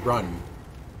 flee, run.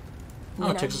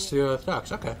 Oh, it takes us to the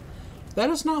docks, okay. That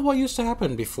is not what used to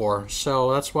happen before,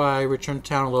 so that's why I returned to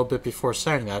town a little bit before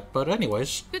saying that. But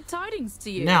anyways, good tidings to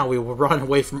you. Now we will run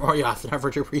away from Oryath never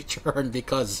to return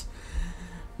because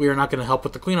we are not going to help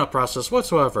with the cleanup process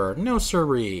whatsoever. No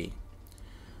siree.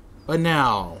 But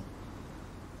now,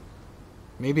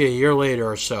 maybe a year later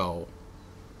or so,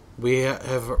 we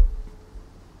have...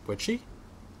 Witchy?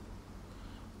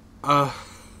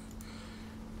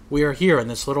 We are here in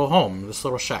this little home, this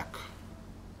little shack.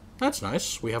 That's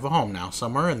nice. We have a home now,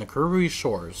 somewhere in the Karui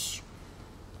shores.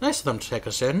 Nice of them to take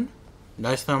us in.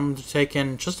 Nice of them to take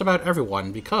in just about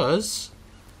everyone, because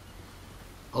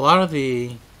a lot of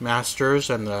the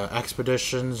masters and the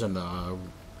expeditions and the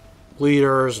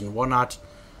leaders and whatnot,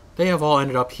 they have all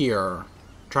ended up here,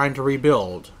 trying to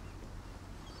rebuild.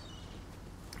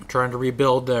 Trying to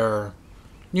rebuild their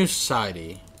new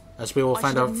society, as we will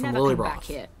find out from Lily Roth.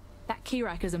 That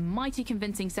Kirak is a mighty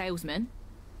convincing salesman.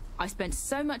 I spent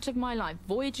so much of my life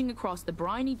voyaging across the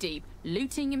briny deep,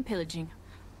 looting and pillaging.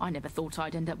 I never thought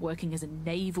I'd end up working as a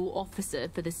naval officer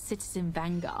for the Citizen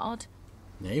Vanguard.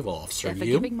 Naval officer, They're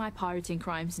forgiving my pirating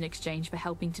crimes in exchange for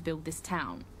helping to build this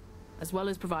town, as well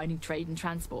as providing trade and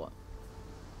transport.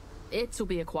 It'll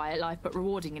be a quiet life, but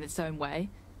rewarding in its own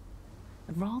way.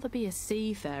 I'd rather be a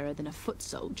seafarer than a foot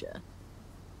soldier.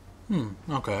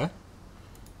 Okay.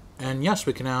 And yes,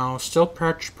 we can now still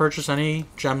purchase any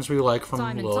gems we like from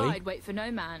Time and Lily. tide wait for no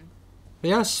man. But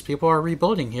yes, people are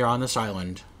rebuilding here on this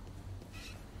island.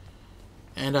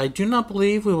 And I do not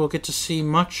believe we will get to see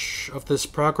much of this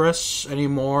progress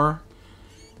anymore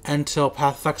until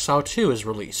Path of Exile 2 is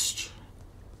released.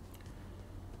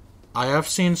 I have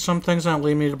seen some things that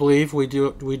lead me to believe we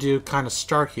do kind of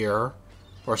start here,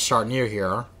 or start near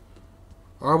here,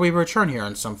 or we return here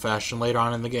in some fashion later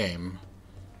on in the game.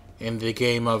 In the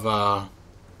game of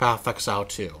Path of Exile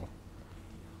 2.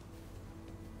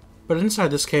 But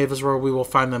inside this cave is where we will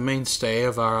find the mainstay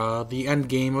of the end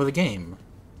game of the game.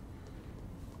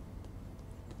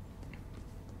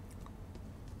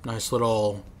 Nice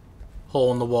little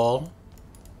hole in the wall.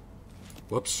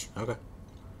 Whoops, okay.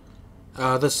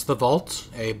 This is the vault,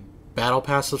 a battle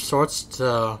pass of sorts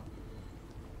to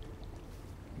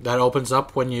That opens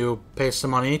up when you pay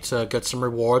some money to get some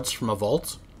rewards from a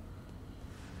vault.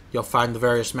 You'll find the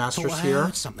various masters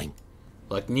here. Something.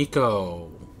 Like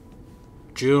Nico,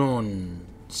 June,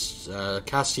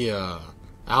 Cassia,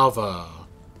 Alva,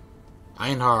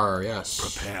 Einhar,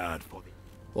 yes. Prepared for the...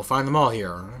 We'll find them all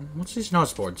here. What's these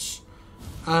notice boards?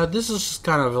 This is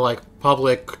kind of like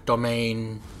public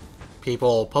domain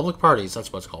people, public parties,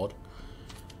 that's what it's called.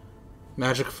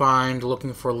 Magic Find,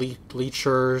 looking for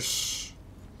leechers.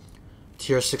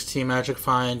 Tier 16 Magic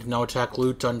Find, no attack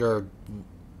loot under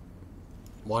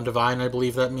 1 Divine, I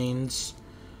believe that means.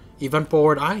 Event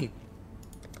board, I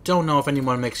don't know if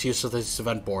anyone makes use of this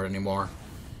event board anymore.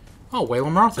 Oh,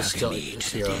 Waylon Roth is still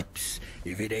here. Dips,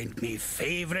 if it ain't me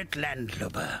favorite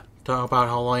landlubber. Talk about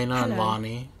Helena and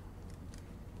Lonnie.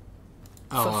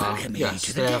 Oh,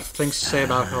 yes, they have things to say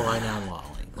about Helena and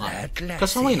Lonnie.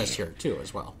 Because Helena's here, too,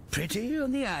 as well. Pretty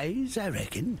on the eyes, I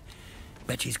reckon.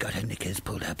 But she's got her knickers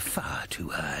pulled up far too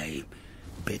high.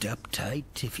 Bit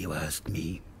uptight, if you ask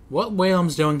me. What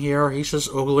Whalem's doing here, he's just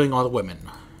ogling all the women.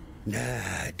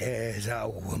 Nah, there's a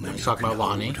woman He's talking about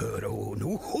Lonnie. Her own.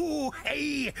 Oh,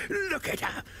 hey, look at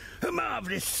her. A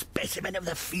marvelous specimen of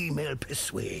the female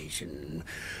persuasion.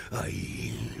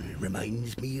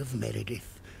 Reminds me of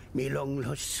Meredith, me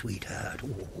long-lost sweetheart.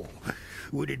 Oh,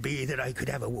 would it be that I could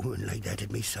have a woman like that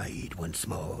at my side once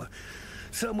more?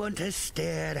 Someone to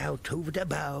stare out over the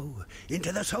bow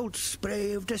into the salt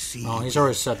spray of the sea. Oh, he's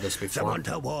already said this before. Someone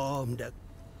to warm the...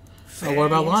 Oh, what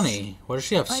about Lonnie? What does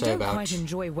she have to say about? I don't quite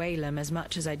enjoy Whalem as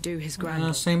much as I do his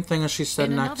granddaughter. Same thing as she said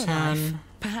in Act 10. Life,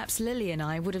 perhaps Lily and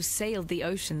I would have sailed the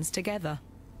oceans together.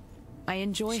 I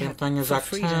enjoy her. Same thing as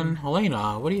Act 10.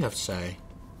 Helena, what do you have to say?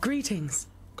 Greetings.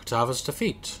 Katava's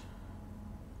defeat.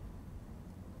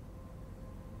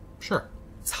 Sure.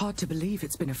 It's hard to believe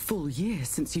it's been a full year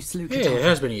since you slew Yeah, Katava. it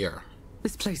has been a year.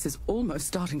 This place is almost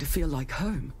starting to feel like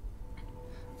home.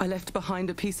 I left behind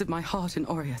a piece of my heart in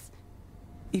Oriath,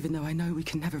 even though I know we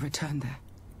can never return there.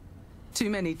 Too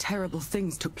many terrible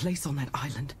things took place on that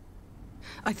island.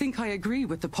 I think I agree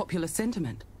with the popular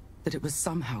sentiment that it was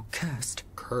somehow cursed.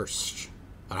 Cursed?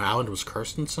 An island was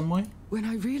cursed in some way? When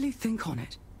I really think on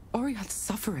it, Oriath's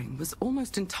suffering was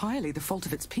almost entirely the fault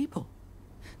of its people.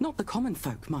 Not the common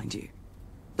folk, mind you.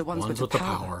 The ones with the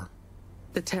power.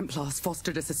 The Templars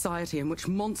fostered a society in which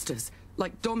monsters,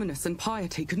 like Dominus and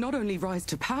Piety, could not only rise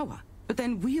to power, but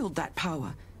then wield that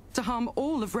power to harm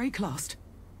all of Rayclast.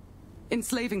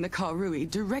 Enslaving the Karui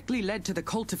directly led to the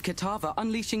cult of Kitava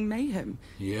unleashing mayhem.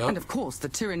 Yep. And of course, the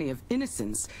tyranny of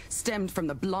Innocence stemmed from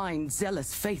the blind,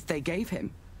 zealous faith they gave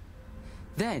him.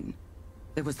 Then,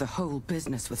 there was the whole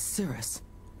business with Cirrus.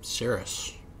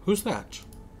 Cirrus? Who's that?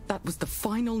 That was the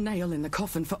final nail in the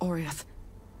coffin for Oriath.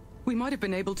 We might have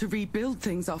been able to rebuild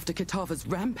things after Kitava's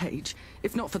rampage,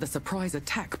 if not for the surprise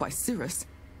attack by Cirrus.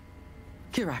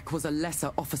 Kirak was a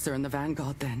lesser officer in the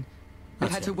Vanguard then. We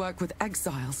had to work with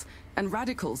exiles and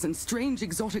radicals in strange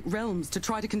exotic realms to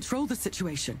try to control the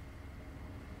situation.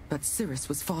 But Cirrus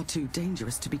was far too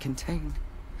dangerous to be contained.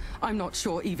 I'm not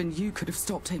sure even you could have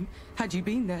stopped him, had you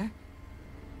been there.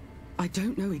 I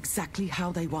don't know exactly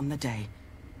how they won the day,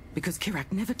 because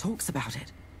Kirak never talks about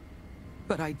it.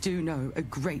 But I do know a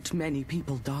great many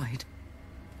people died.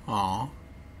 Aww.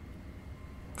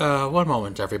 One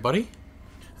moment, everybody.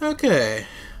 Okay.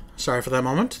 Sorry for that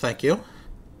moment, thank you.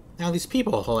 Now these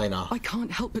people, Helena. I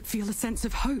can't help but feel a sense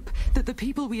of hope that the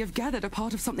people we have gathered are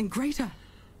part of something greater.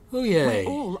 Oh, yay.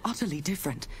 We're all utterly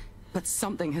different, but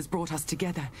something has brought us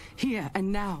together, here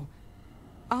and now.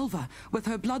 Alva, with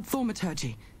her blood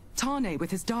thaumaturgy. Tane, with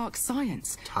his dark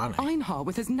science. Tane. Einhar,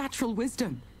 with his natural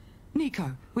wisdom.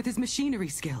 Nico, with his machinery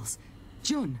skills.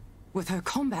 Jun, with her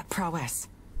combat prowess.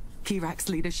 Kirak's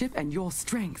leadership and your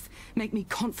strength make me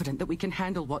confident that we can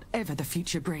handle whatever the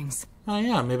future brings. Oh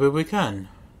yeah, maybe we can.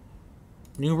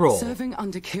 New role. Serving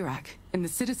under Kirak in the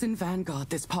Citizen Vanguard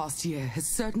this past year has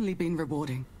certainly been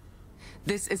rewarding.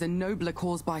 This is a nobler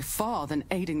cause by far than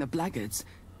aiding the blackguards.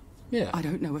 Yeah. I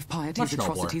don't know if Piety's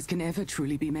atrocities can ever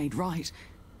truly be made right,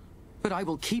 but I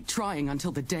will keep trying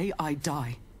until the day I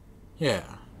die. Yeah.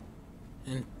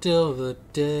 Until the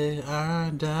day I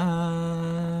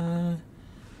die,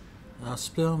 I'll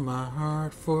spill my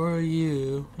heart for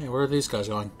you. Hey, where are these guys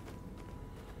going?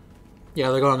 Yeah,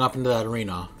 they're going up into that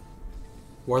arena,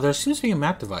 where there seems to be a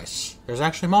map device. There's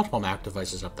actually multiple map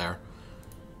devices up there.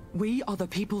 We are the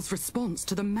people's response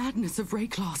to the madness of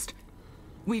Rayclast.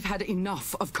 We've had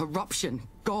enough of corruption,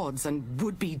 gods, and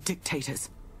would-be dictators.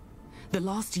 The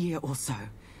last year or so,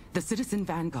 the Citizen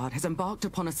Vanguard has embarked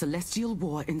upon a celestial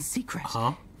war in secret,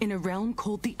 in a realm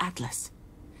called the Atlas.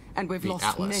 And we've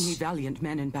lost many valiant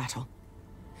men in battle.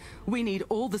 We need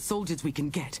all the soldiers we can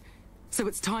get So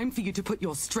it's time for you to put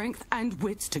your strength and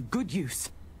wits to good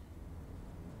use.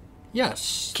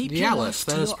 Yes, Keep the your Atlas.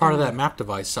 life That to is your part of own. that map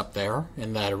device up there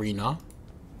in that arena.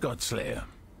 Godslayer.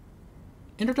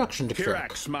 Introduction to Kirak.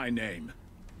 Kirak's my name.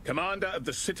 Commander of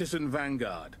the Citizen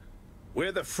Vanguard.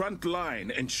 We're the front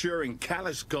line, ensuring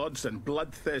callous gods and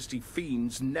bloodthirsty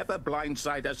fiends never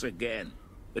blindside us again.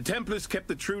 The Templars kept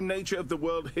the true nature of the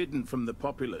world hidden from the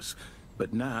populace.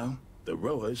 But now, the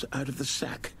rower's out of the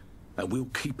sack, and we'll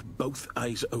keep both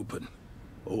eyes open.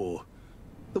 Or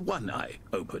the one eye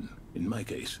open, in my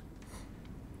case.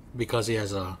 Because he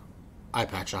has a eye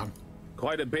patch on.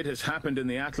 Quite a bit has happened in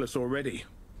the Atlas already.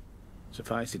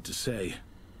 Suffice it to say,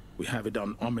 we have it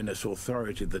on ominous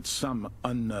authority that some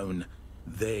unknown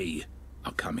they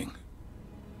are coming.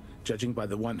 Judging by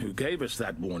the one who gave us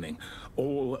that warning,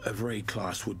 all of Ray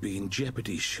class would be in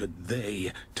jeopardy should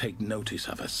they take notice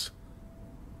of us.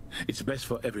 It's best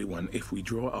for everyone if we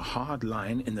draw a hard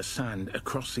line in the sand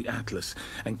across the Atlas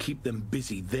and keep them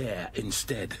busy there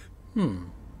instead.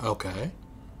 Okay.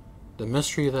 The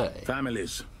mystery they.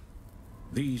 Families.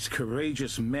 These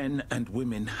courageous men and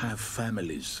women have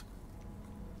families.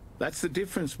 That's the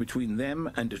difference between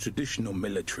them and a traditional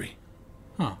military.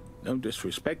 Huh. No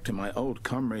disrespect to my old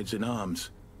comrades in arms,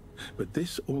 but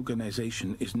this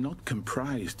organization is not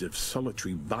comprised of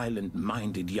solitary,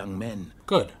 violent-minded young men.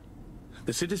 Good.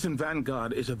 The Citizen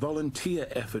Vanguard is a volunteer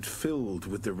effort filled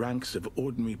with the ranks of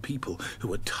ordinary people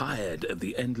who are tired of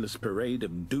the endless parade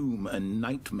of doom and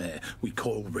nightmare we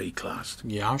call Ray class.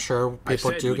 Yeah, I'm sure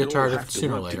people do we'd get tired all of have it to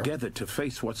sooner or work later. together to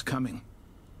face what's coming.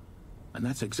 And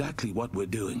that's exactly what we're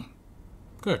doing.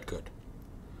 Good, good.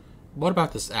 What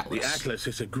about this The Atlas? Atlas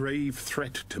is a grave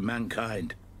threat to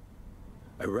mankind.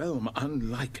 A realm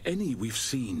unlike any we've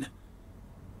seen.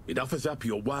 It offers up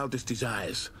your wildest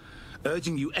desires,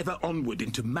 urging you ever onward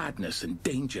into madness and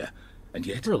danger, and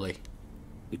yet Really?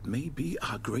 it may be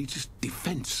our greatest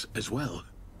defense as well.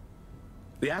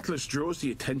 The Atlas draws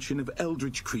the attention of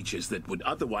eldritch creatures that would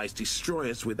otherwise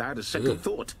destroy us without a second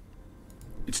thought.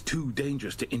 It's too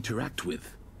dangerous to interact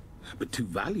with, but too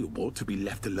valuable to be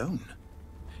left alone.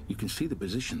 You can see the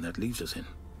position that leaves us in.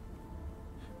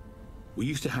 We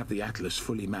used to have the Atlas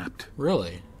fully mapped,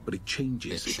 Really? but it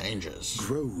changes. It changes.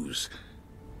 Grows.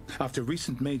 After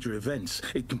recent major events,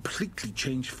 it completely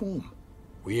changed form.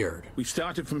 Weird. We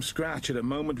started from scratch at a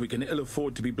moment we can ill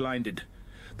afford to be blinded.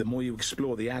 The more you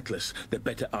explore the Atlas, the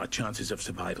better our chances of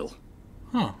survival.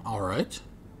 Huh, alright.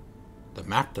 The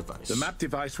map device. The map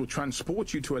device will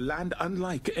transport you to a land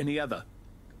unlike any other.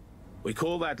 We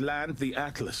call that land the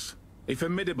Atlas. A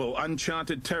formidable,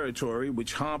 uncharted territory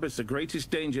which harbors the greatest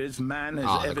dangers man has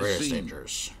the ever greatest seen.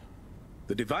 dangers.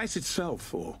 The device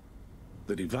itself, or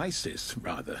the devices,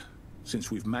 rather,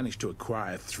 since we've managed to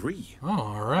acquire 3. Oh,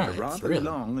 alright. A rather Really?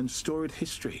 long and storied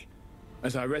history.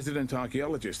 As our resident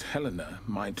archaeologist, Helena,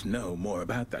 might know more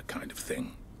about that kind of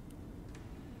thing.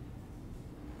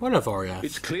 What of Oriath?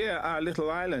 It's clear our little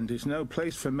island is no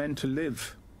place for men to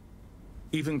live.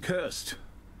 Even cursed,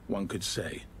 one could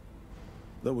say.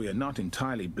 Though we are not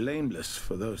entirely blameless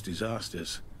for those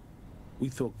disasters, we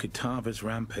thought Kitava's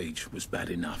rampage was bad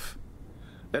enough.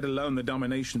 Let alone the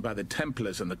domination by the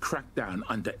Templars and the crackdown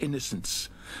under Innocence.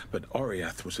 But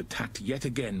Oriath was attacked yet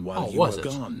again while you was were it?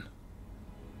 gone.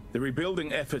 The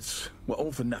rebuilding efforts were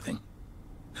all for nothing.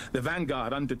 The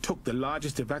Vanguard undertook the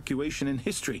largest evacuation in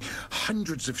history,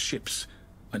 hundreds of ships,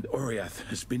 and Oriath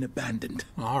has been abandoned.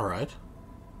 Alright.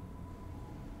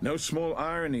 No small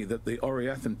irony that the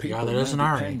Oriathan people there is an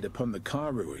now irony. depend upon the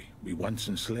Karui we once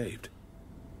enslaved.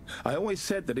 I always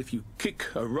said that if you kick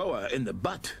a rower in the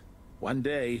butt, one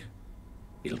day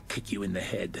it'll kick you in the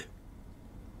head.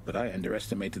 But I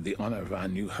underestimated the honor of our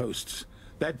new hosts.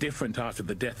 They're different after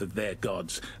the death of their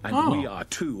gods, and we are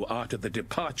too after the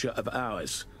departure of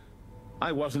ours.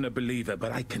 I wasn't a believer,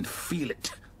 but I can feel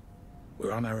it.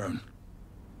 We're on our own.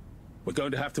 We're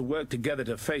going to have to work together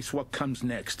to face what comes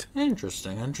next.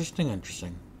 Interesting, interesting,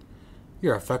 interesting.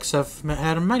 Your effects have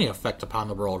had a many effect upon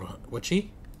the world,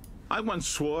 Witchy. I once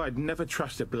swore I'd never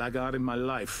trust a blackguard in my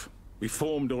life,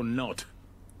 reformed or not.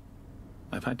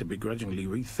 I've had to begrudgingly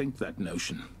rethink that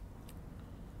notion.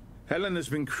 Helen has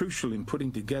been crucial in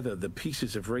putting together the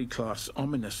pieces of Ray-class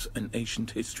ominous and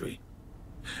ancient history.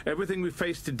 Everything we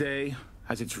face today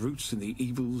has its roots in the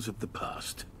evils of the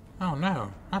past. Oh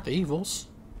no, not the evils.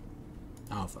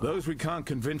 Alpha. Those we can't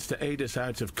convince to aid us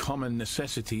out of common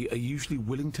necessity are usually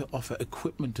willing to offer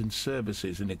equipment and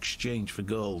services in exchange for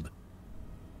gold.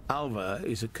 Alva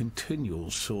is a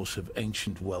continual source of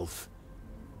ancient wealth,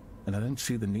 and I don't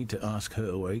see the need to ask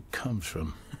her where it comes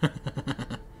from.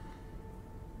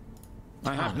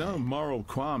 I have no moral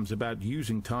qualms about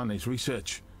using Tane's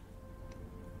research.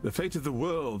 The fate of the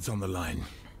world's on the line.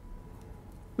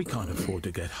 We can't afford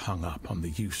to get hung up on the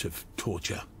use of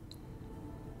torture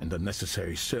and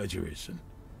unnecessary surgeries and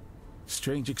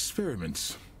strange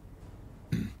experiments.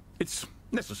 It's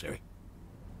necessary.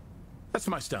 That's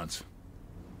my stance.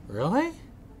 Really?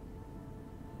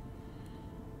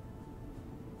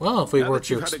 Well, if we were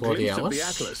to Now that explore the you've had a glimpse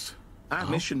Atlas... of the Atlas,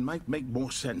 our mission might make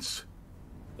more sense.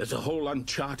 There's a whole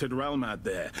uncharted realm out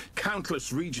there.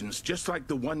 Countless regions just like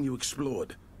the one you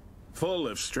explored. Full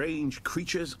of strange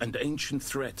creatures and ancient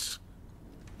threats.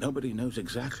 Nobody knows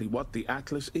exactly what the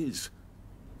Atlas is.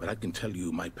 But I can tell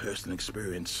you my personal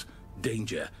experience.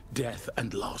 Danger, death,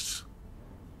 and loss.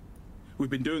 We've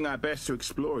been doing our best to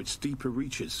explore its deeper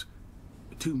reaches.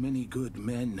 But too many good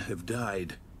men have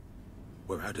died.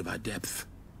 We're out of our depth.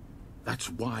 That's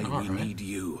why we need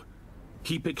you.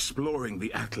 Keep exploring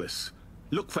the Atlas.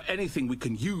 Look for anything we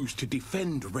can use to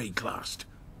defend Rayclast.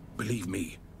 Believe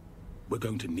me, we're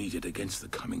going to need it against the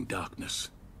coming darkness.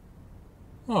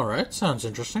 Alright, sounds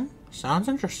interesting. Sounds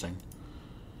interesting.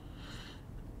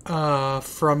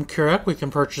 From Kirak, we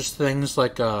can purchase things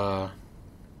like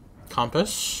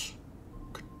compass,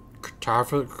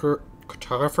 cartographer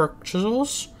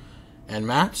chisels, and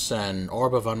maps, and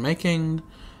orb of unmaking.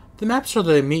 The maps are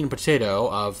the meat and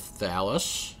potato of the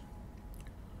Atlas.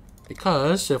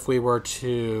 Because if we were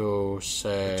to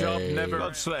say... The job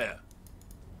never Slayer.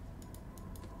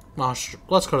 Well,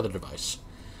 let's go to the device.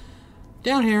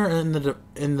 Down here in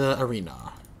the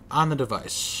arena, on the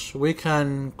device, we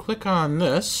can click on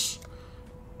this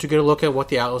to get a look at what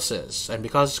the Atlas is. And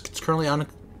because it's currently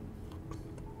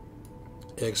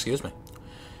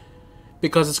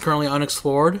because it's currently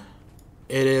unexplored,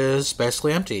 it is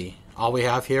basically empty. All we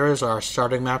have here is our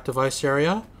starting map device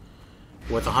area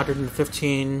with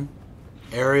 115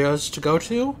 areas to go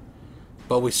to,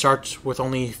 but we start with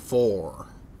only four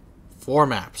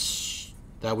maps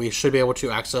that we should be able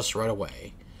to access right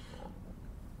away.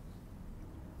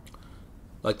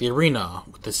 Like the arena,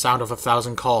 with the sound of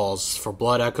 1,000 calls for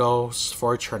blood echoes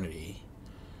for eternity.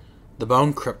 The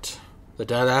bone crypt, the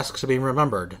dead ask to be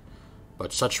remembered,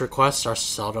 but such requests are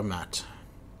seldom met.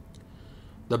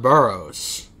 The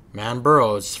burrows, man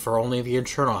burrows for only the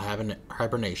eternal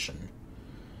hibernation.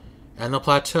 And the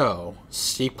plateau,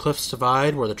 steep cliffs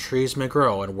divide where the trees may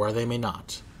grow and where they may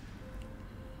not.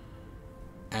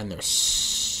 And there's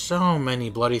so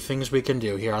many bloody things we can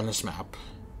do here on this map.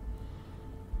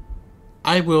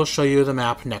 I will show you the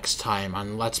map next time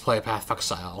on Let's Play Path of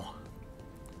Exile.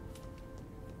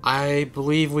 I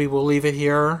believe we will leave it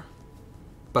here,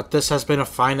 but this has been a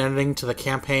fine ending to the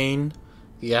campaign,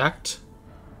 the Acts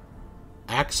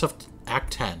of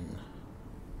Act 10.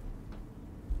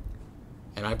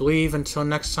 And I believe until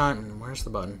next time, where's the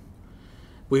button?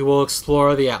 We will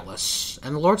explore the Atlas.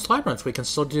 And the Lord's Labyrinth, we can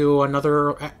still do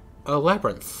another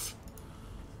labyrinth.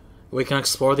 We can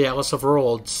explore the Atlas of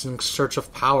Worlds in search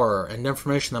of power and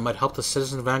information that might help the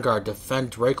Citizen Vanguard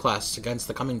defend Rayclast against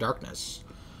the coming darkness.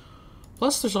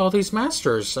 Plus, there's all these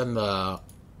masters and the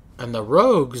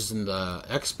rogues and the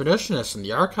expeditionists and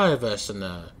the archivists and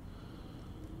the...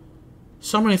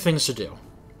 so many things to do.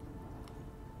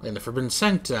 And the Forbidden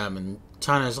Sanctum and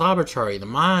Tana's Laboratory, the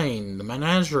Mine, the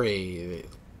Menagerie,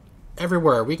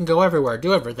 everywhere. We can go everywhere,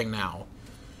 do everything now.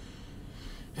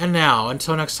 And now,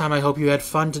 until next time, I hope you had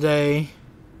fun today,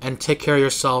 and take care of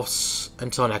yourselves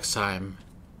until next time.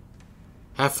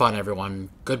 Have fun, everyone.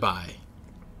 Goodbye.